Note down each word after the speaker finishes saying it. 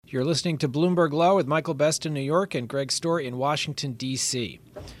You're listening to Bloomberg Law with Michael Best in New York and Greg Storr in Washington, D.C.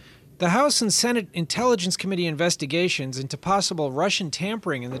 The House and Senate Intelligence Committee investigations into possible Russian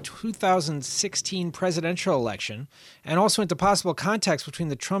tampering in the 2016 presidential election and also into possible contacts between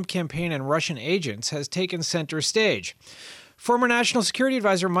the Trump campaign and Russian agents has taken center stage. Former National Security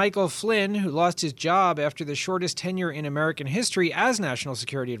Advisor Michael Flynn, who lost his job after the shortest tenure in American history as National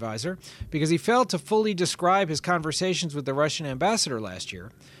Security Advisor because he failed to fully describe his conversations with the Russian ambassador last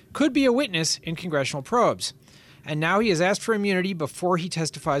year, could be a witness in congressional probes. And now he has asked for immunity before he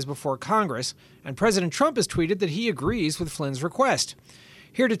testifies before Congress, and President Trump has tweeted that he agrees with Flynn's request.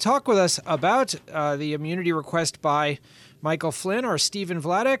 Here to talk with us about the immunity request by Michael Flynn are Stephen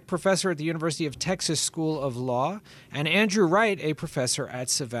Vladek, professor at the University of Texas School of Law, and Andrew Wright, a professor at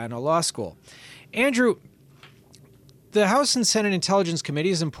Savannah Law School. Andrew, the House and Senate Intelligence Committee,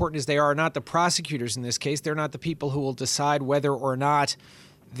 as important as they are not the prosecutors in this case, they're not the people who will decide whether or not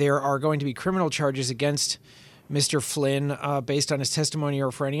there are going to be criminal charges against Mr. Flynn based on his testimony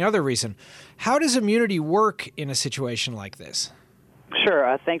or for any other reason. How does immunity work in a situation like this?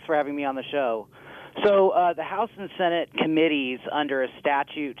 Sure. Thanks for having me on the show. So the House and Senate committees under a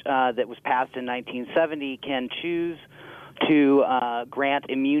statute that was passed in 1970 can choose to grant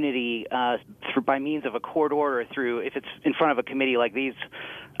immunity by means of a court order through, if it's in front of a committee like these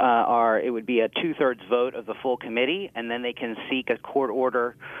it would be a two-thirds vote of the full committee, and then they can seek a court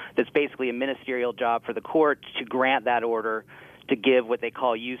order that's basically a ministerial job for the court to grant that order to give what they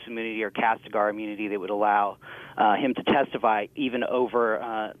call use immunity or castigar immunity that would allow him to testify even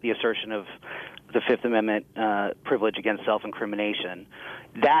over the assertion of the Fifth Amendment privilege against self-incrimination.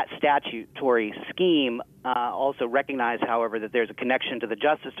 That statutory scheme also recognized, however, that there's a connection to the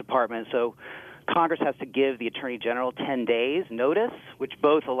Justice Department. So Congress has to give the Attorney General 10 days notice, which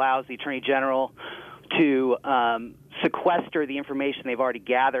both allows the Attorney General to sequester the information they've already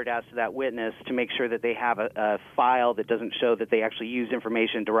gathered as to that witness to make sure that they have a file that doesn't show that they actually used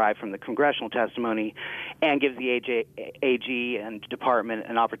information derived from the congressional testimony, and gives the AG and department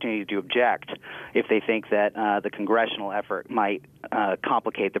an opportunity to object if they think that the congressional effort might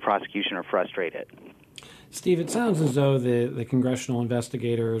complicate the prosecution or frustrate it. Steve, it sounds as though the congressional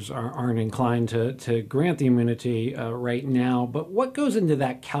investigators aren't inclined to grant the immunity right now, but what goes into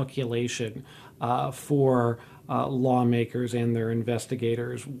that calculation for lawmakers and their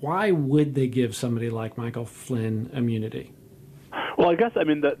investigators? Why would they give somebody like Michael Flynn immunity? Well, I guess,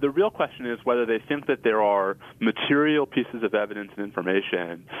 the real question is whether they think that there are material pieces of evidence and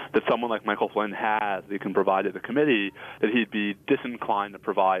information that someone like Michael Flynn has that he can provide to the committee that he'd be disinclined to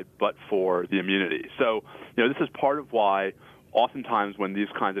provide but for the immunity. So, this is part of why oftentimes when these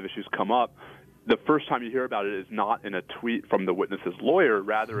kinds of issues come up, the first time you hear about it is not in a tweet from the witness's lawyer.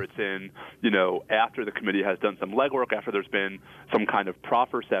 Rather, it's in, after the committee has done some legwork, after there's been some kind of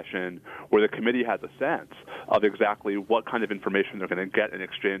proffer session where the committee has a sense of exactly what kind of information they're going to get in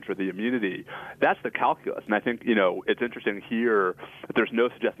exchange for the immunity. That's the calculus. And I think, it's interesting here that there's no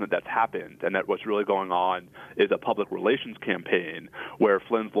suggestion that that's happened and that what's really going on is a public relations campaign where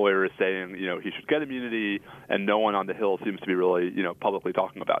Flynn's lawyer is saying, he should get immunity, and no one on the Hill seems to be really, publicly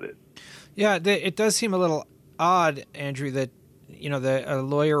talking about it. Yeah, it does seem a little odd, Andrew, that a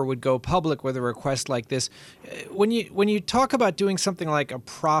lawyer would go public with a request like this. When you talk about doing something like a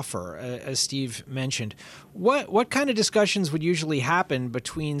proffer, as Steve mentioned, what kind of discussions would usually happen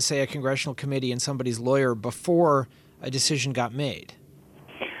between, say, a congressional committee and somebody's lawyer before a decision got made?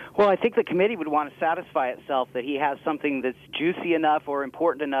 Well, I think the committee would want to satisfy itself that he has something that's juicy enough or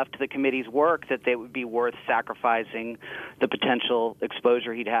important enough to the committee's work that they would be worth sacrificing the potential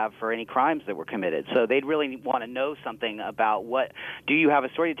exposure he'd have for any crimes that were committed. So they'd really want to know something about do you have a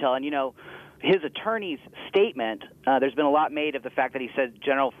story to tell? And, his attorney's statement, there's been a lot made of the fact that he said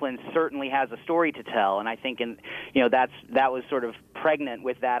General Flynn certainly has a story to tell, and I think that was sort of pregnant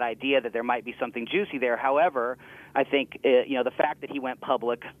with that idea that there might be something juicy there. However, I think the fact that he went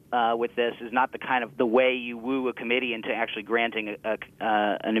public with this is not the way you woo a committee into actually granting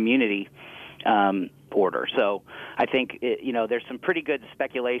an immunity order. So I think there's some pretty good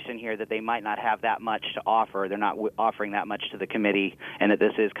speculation here that they might not have that much to offer. They're not offering that much to the committee, and that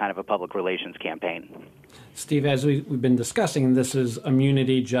this is kind of a public relations campaign. Steve, as we've been discussing, this is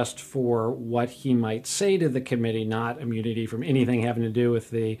immunity just for what he might say to the committee, not immunity from anything having to do with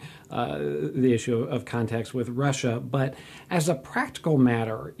the issue of contacts with Russia. But as a practical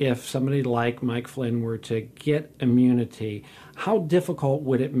matter, if somebody like Mike Flynn were to get immunity, how difficult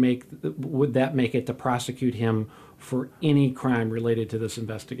would that make it to prosecute him for any crime related to this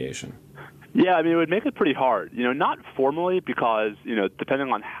investigation? Yeah, I mean, it would make it pretty hard. Not formally because,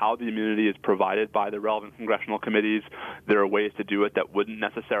 depending on how the immunity is provided by the relevant congressional committees, there are ways to do it that wouldn't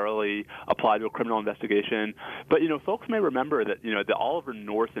necessarily apply to a criminal investigation. But, folks may remember that, the Oliver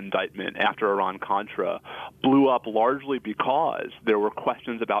North indictment after Iran-Contra blew up largely because there were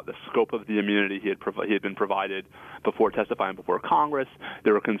questions about the scope of the immunity he had been provided before testifying before Congress.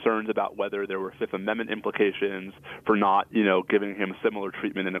 There were concerns about whether there were Fifth Amendment implications for not, giving him similar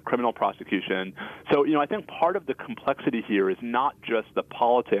treatment in a criminal prosecution. So, I think part of the complexity here is not just the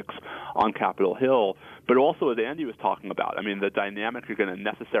politics on Capitol Hill, but also, as Andy was talking about, I mean, the dynamic you're going to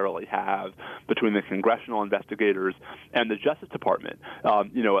necessarily have between the congressional investigators and the Justice Department,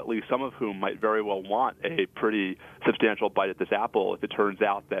 at least some of whom might very well want a pretty substantial bite at this apple if it turns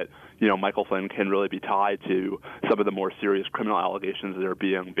out that, Michael Flynn can really be tied to some of the more serious criminal allegations that are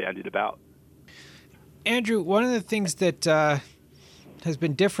being bandied about. Andrew, one of the things that has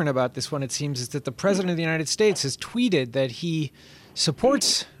been different about this one, it seems, is that the President of the United States has tweeted that he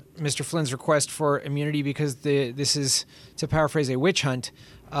supports Mr. Flynn's request for immunity because this is, to paraphrase, a witch hunt,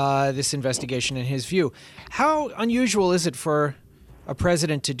 this investigation in his view. How unusual is it for a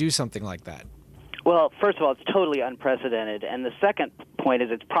president to do something like that? Well, first of all, it's totally unprecedented. And the second point is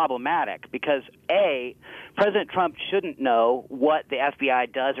it's problematic because, A, President Trump shouldn't know what the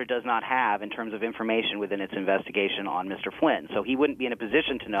FBI does or does not have in terms of information within its investigation on Mr. Flynn. So he wouldn't be in a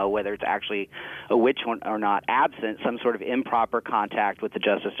position to know whether it's actually a witch hunt or not, absent some sort of improper contact with the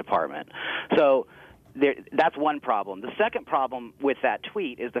Justice Department. So that's one problem. The second problem with that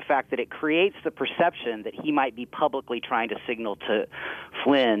tweet is the fact that it creates the perception that he might be publicly trying to signal to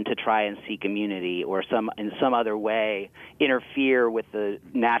Flynn to try and seek immunity or in some other way interfere with the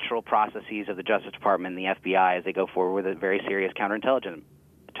natural processes of the Justice Department and the FBI as they go forward with a very serious counterintelligence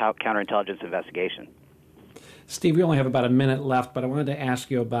investigation. Steve, we only have about a minute left, but I wanted to ask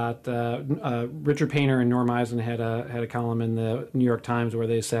you about Richard Painter and Norm Eisen had a column in the New York Times where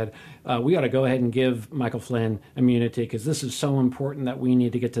they said we ought to go ahead and give Michael Flynn immunity because this is so important that we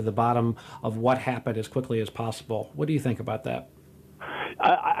need to get to the bottom of what happened as quickly as possible. What do you think about that?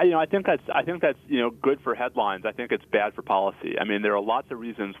 I think that's good for headlines. I think it's bad for policy. I mean, there are lots of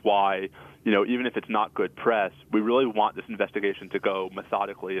reasons why, even if it's not good press, we really want this investigation to go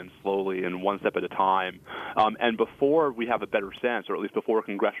methodically and slowly and one step at a time. And before we have a better sense, or at least before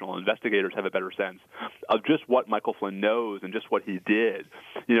congressional investigators have a better sense of just what Michael Flynn knows and just what he did,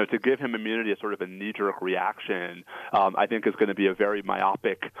 to give him immunity as sort of a knee-jerk reaction, I think is going to be a very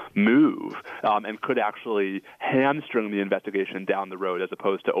myopic move and could actually hamstring the investigation down the road as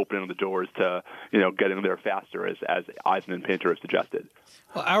opposed to opening the doors to, getting there faster as Eisen and Painter have suggested.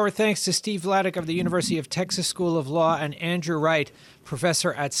 Well, our thanks to Steve Vladeck of the University of Texas School of Law and Andrew Wright,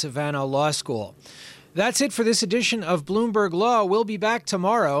 professor at Savannah Law School. That's it for this edition of Bloomberg Law. We'll be back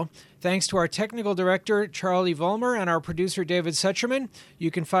tomorrow. Thanks to our technical director, Charlie Vollmer, and our producer, David Sucherman.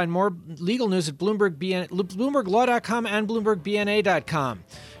 You can find more legal news at BloombergLaw.com and BloombergBNA.com.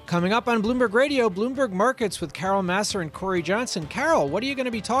 Coming up on Bloomberg Radio, Bloomberg Markets with Carol Masser and Corey Johnson. Carol, what are you going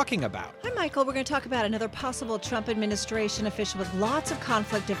to be talking about? Hi, Michael. We're going to talk about another possible Trump administration official with lots of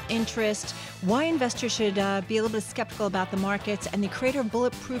conflict of interest, why investors should be a little bit skeptical about the markets, and the creator of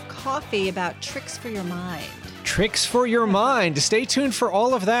Bulletproof Coffee about tricks for your mind. Tricks for your mind. Stay tuned for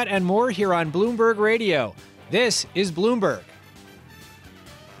all of that and more here on Bloomberg Radio. This is Bloomberg.